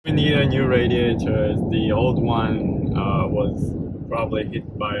a new radiator. The old one was probably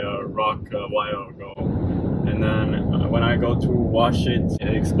hit by a rock a while ago, and then when I go to wash it,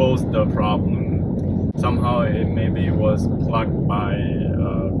 it exposed the problem. Somehow it maybe was plugged by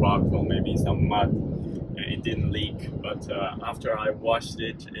rock or maybe some mud, and it didn't leak. But after I washed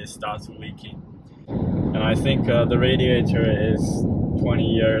it, it starts leaking. And I think the radiator is 20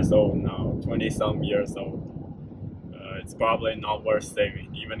 years old now, 20-some years old. It's probably not worth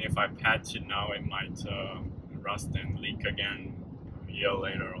saving. Even if I patch it now, it might rust and leak again a year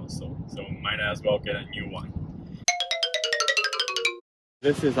later also. So might as well get a new one.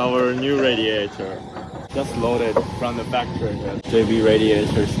 This is our new radiator, just loaded from the factory at JB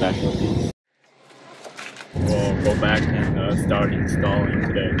Radiator Specialties. We'll go back and start installing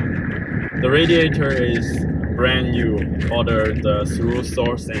today. The radiator is brand new, ordered through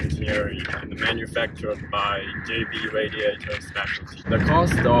Source Engineering and manufactured by JB Radiator Specialties. The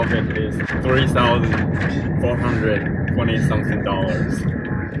cost of it is $3,420 something.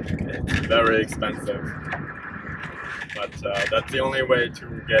 It's very expensive, but that's the only way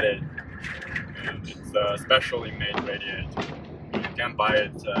to get it. And it's a specially made radiator. You can't buy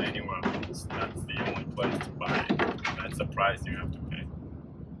it anywhere else. That's the only place to buy it. That's the price you have to pay.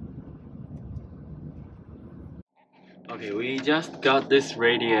 Okay, we just got this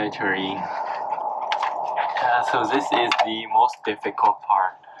radiator in. So this is the most difficult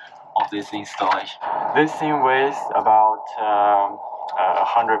part of this installation. This thing weighs about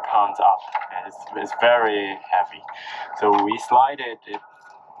 100 pounds up. It's very heavy. So we slide it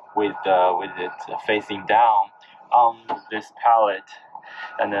with it facing down on this pallet,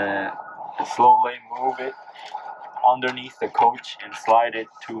 and then slowly move it underneath the coach and slide it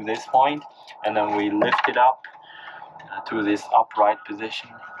to this point, and then we lift it up to this upright position.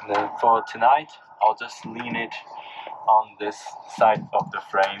 And then for tonight, I'll just lean it on this side of the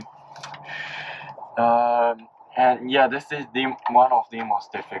frame. And yeah, this is one of the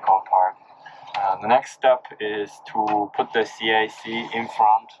most difficult part. The next step is to put the CAC in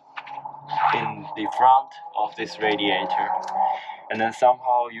the front of this radiator, and then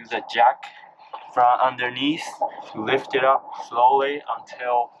somehow use a jack from underneath to lift it up slowly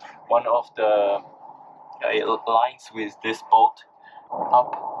until one of the it aligns with this bolt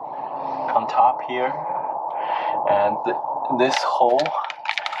up on top here, and this hole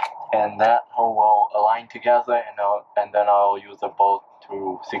and that hole will align together, and then I'll use a bolt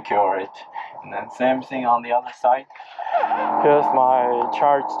to secure it. And then same thing on the other side. Here's my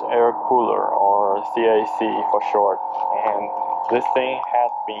charged air cooler, or CAC for short, and this thing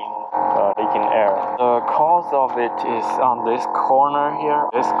has been leaking air. The cause of it is on this corner here.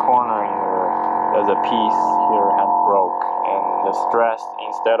 This corner here, there's a piece here had broke, and the stress,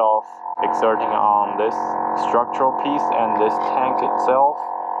 instead of exerting on this structural piece and this tank itself,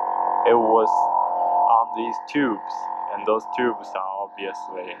 it was on these tubes, and those tubes are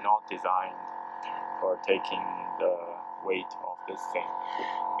obviously not designed for taking the weight of this thing,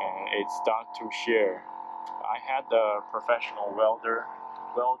 and it started to shear. I had the professional welder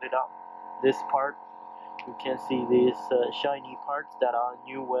welded up this part. You can see these shiny parts that are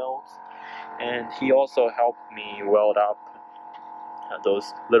new welds, and he also helped me weld up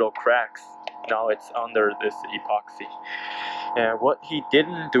those little cracks. Now it's under this epoxy. And what he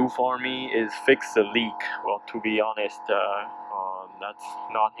didn't do for me is fix the leak. Well, to be honest, that's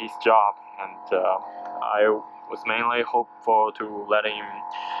not his job, and I was mainly hopeful to let him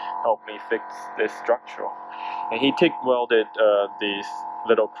help me fix this structural. And he TIG welded these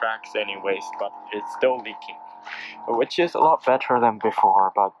little cracks anyways, but it's still leaking, which is a lot better than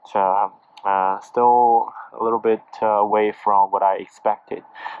before, but still a little bit away from what I expected.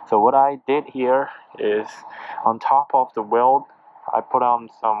 So what I did here is, on top of the weld, I put on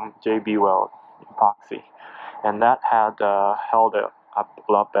some JB weld epoxy, and that had held it up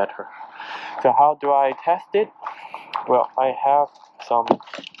a lot better. So how do I test it? Well, I have some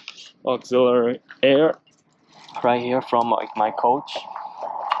auxiliary air right here from my coach,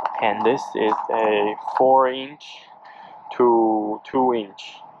 and this is a 4-inch to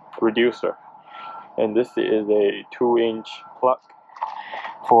 2-inch reducer, and this is a 2-inch plug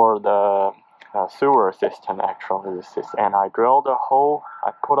for the sewer system. Actually, this is, and I drilled a hole.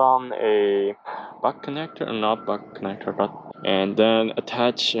 I put on a butt connector, not butt connector, but, and then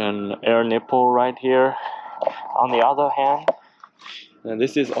attach an air nipple right here. On the other hand, and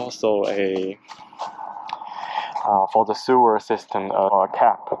this is also a for the sewer system, a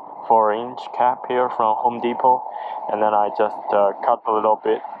cap, 4-inch cap here from Home Depot, and then I just cut a little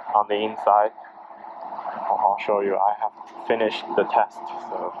bit on the inside. I'll show you. I have finished the test,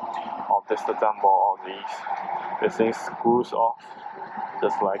 so I'll disassemble all these. This thing screws off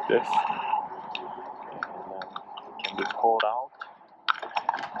just like this, and then it can be pulled out.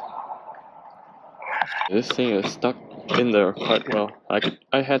 This thing is stuck in there quite well.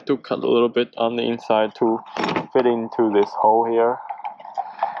 I had to cut a little bit on the inside to fit into this hole here,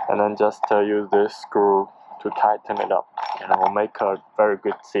 and then just use this screw to tighten it up, and it will make a very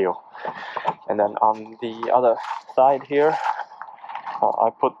good seal. And then on the other side here, I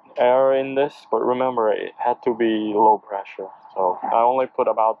put air in this, but remember it had to be low pressure, so I only put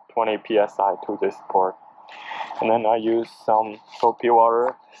about 20 psi to this port. And then I use some soapy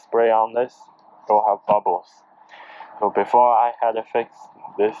water spray on this. It will have bubbles. So before I had it fixed,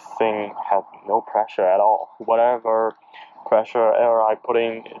 this thing had no pressure at all. Whatever pressure air I put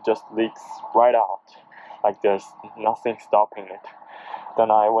in, it just leaks right out, like there's nothing stopping it. Then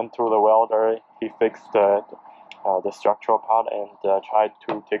I went through the welder. He fixed the structural part and tried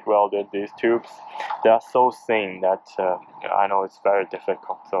to TIG welded these tubes. They are so thin that I know it's very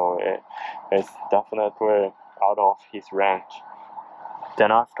difficult, so it's definitely out of his range.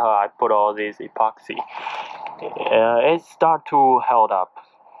 Then after I put all these epoxy, it start to hold up.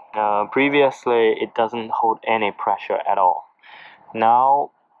 Previously it doesn't hold any pressure at all.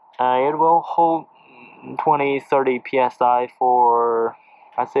 Now it will hold 20-30 psi for,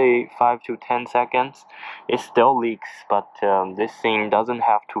 I say, 5 to 10 seconds. It still leaks, but this thing doesn't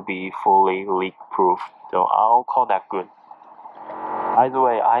have to be fully leak proof, so I'll call that good. Either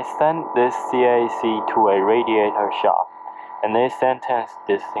way, I sent this CAC to a radiator shop, and they sentenced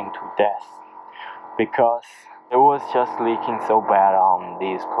this thing to death because it was just leaking so bad on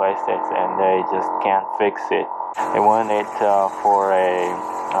these places and they just can't fix it. They want it for a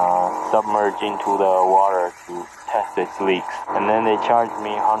submerge into the water to test its leaks, and then they charged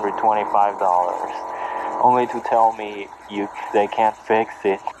me $125 only to tell me they can't fix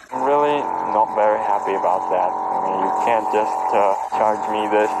it. I'm really not very happy about that. I mean, you can't just charge me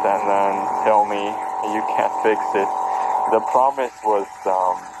this and then tell me you can't fix it. The promise was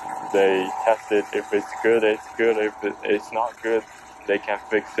they test it. If it's good, it's good. If it's not good, they can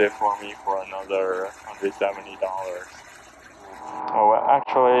fix it for me for another $170. Oh, well,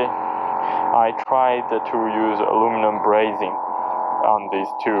 actually, I tried to use aluminum brazing on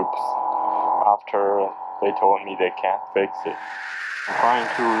these tubes after they told me they can't fix it. I'm trying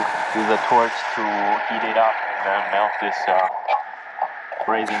to use a torch to heat it up and then melt this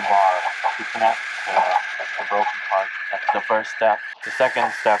brazing bar to connect the broken part. That's the first step. The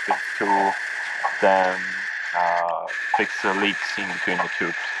second step is to then fix the leaks in between the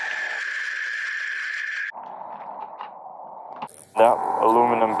tubes. That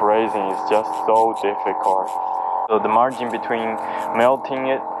aluminum brazing is just so difficult. So the margin between melting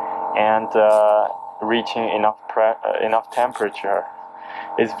it and reaching enough temperature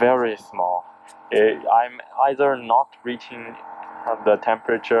is very small. I'm either not reaching the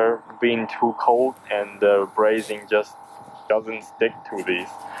temperature, being too cold and the brazing just doesn't stick to these,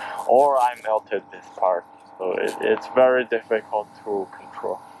 or I melted this part, so it's very difficult to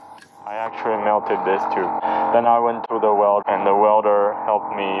control. I actually melted this too. Then I went to the welder, and the welder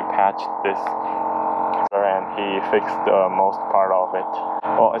helped me patch this, and he fixed most part of it.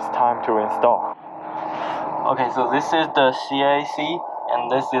 Well, it's time to install. Okay, so this is the CAC,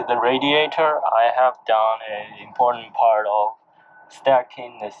 and this is the radiator. I have done an important part of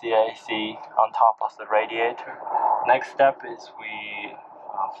stacking the CAC on top of the radiator. Next step is we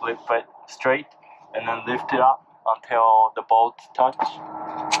flip it straight and then lift it up until the bolts touch.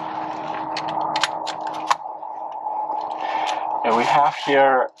 And we have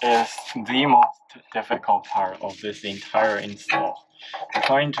here is the most difficult part of this entire install. We're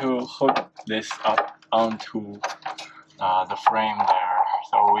trying to hook this up onto the frame there.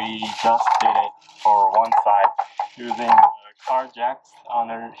 So we just did it for one side using car jacks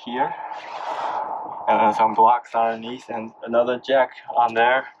under here, and then some blocks underneath and another jack on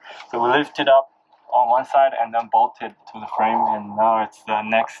there. So we lift it up on one side and then bolted to the frame, and now it's the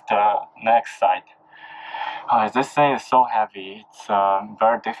next side. This thing is so heavy, it's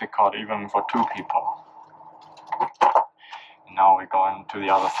very difficult even for two people. And now we're going to the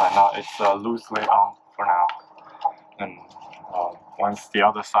other side. Now it's loosely on for now, and once the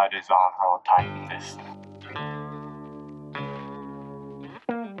other side is on, I'll tighten this.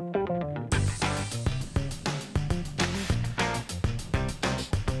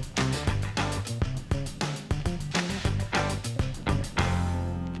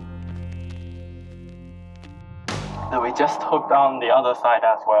 So we just hooked on the other side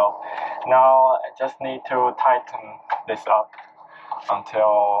as well. Now I just need to tighten this up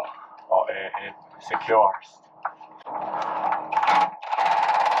until it secures.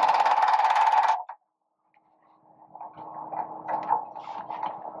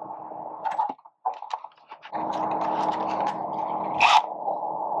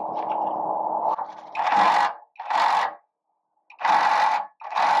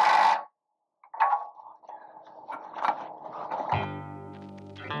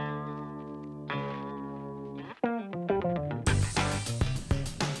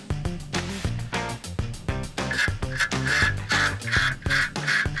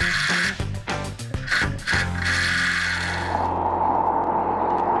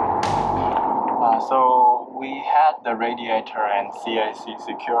 we had the radiator and CAC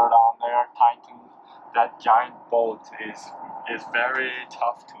secured on there, tightened. That giant bolt is very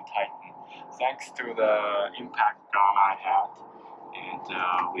tough to tighten, thanks to the impact gun I had,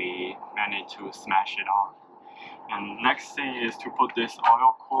 and we managed to smash it on. And next thing is to put this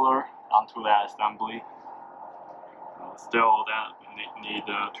oil cooler onto the assembly. Still, that need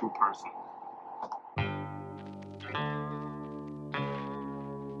two person.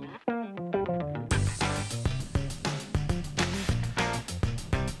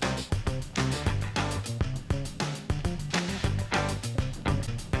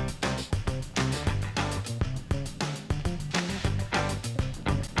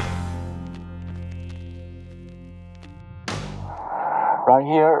 Right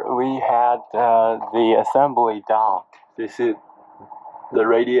here we had the assembly done. This is the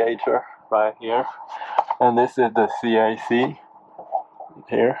radiator right here, and this is the CAC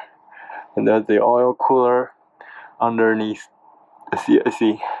here, and there's the oil cooler underneath the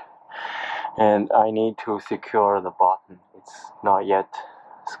CAC, and I need to secure the button. It's not yet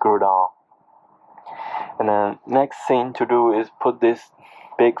screwed on. And then next thing to do is put this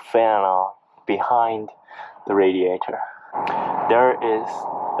big fan on behind the radiator. There is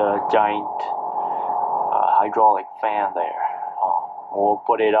the giant hydraulic fan there. We'll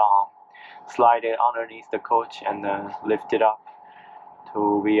put it on, slide it underneath the coach, and then lift it up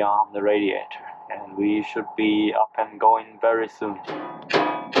to be on the radiator. And we should be up and going very soon.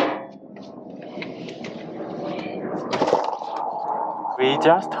 We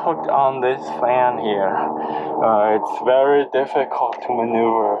just hooked on this fan here. It's very difficult to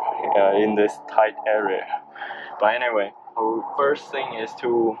maneuver in this tight area. But anyway, the first thing is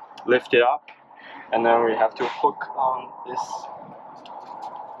to lift it up, and then we have to hook on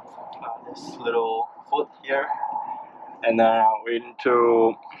this little foot here, and then we need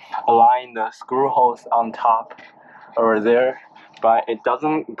to align the screw holes on top over there, but it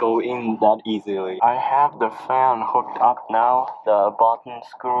doesn't go in that easily. I have the fan hooked up now, the bottom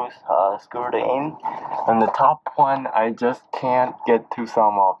screws screwed in, and the top one I just can't get to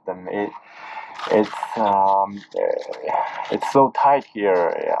some of them. It's so tight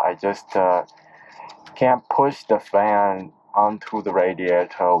here. I just can't push the fan onto the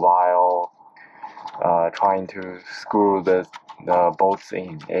radiator while trying to screw the bolts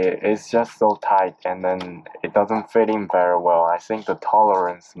in. It's just so tight, and then it doesn't fit in very well. I think the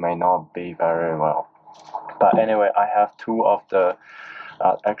tolerance may not be very well. But anyway, I have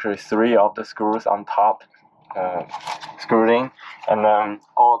actually three of the screws on top screwed in, and then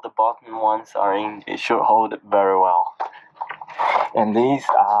all the bottom ones are in. It should hold it very well. And these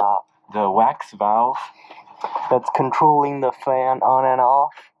are the wax valve that's controlling the fan on and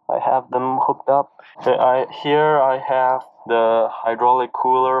off. I have them hooked up. Here I have the hydraulic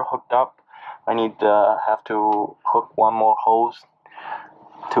cooler hooked up. I have to hook one more hose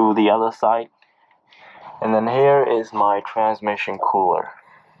to the other side. And then here is my transmission cooler.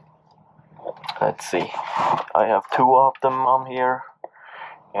 Let's see. I have two of them on here,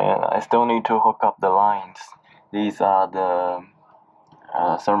 and I still need to hook up the lines. These are the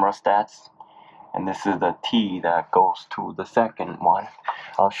thermostats, and this is the T that goes to the second one.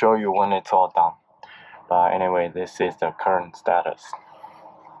 I'll show you when it's all done. But anyway, this is the current status.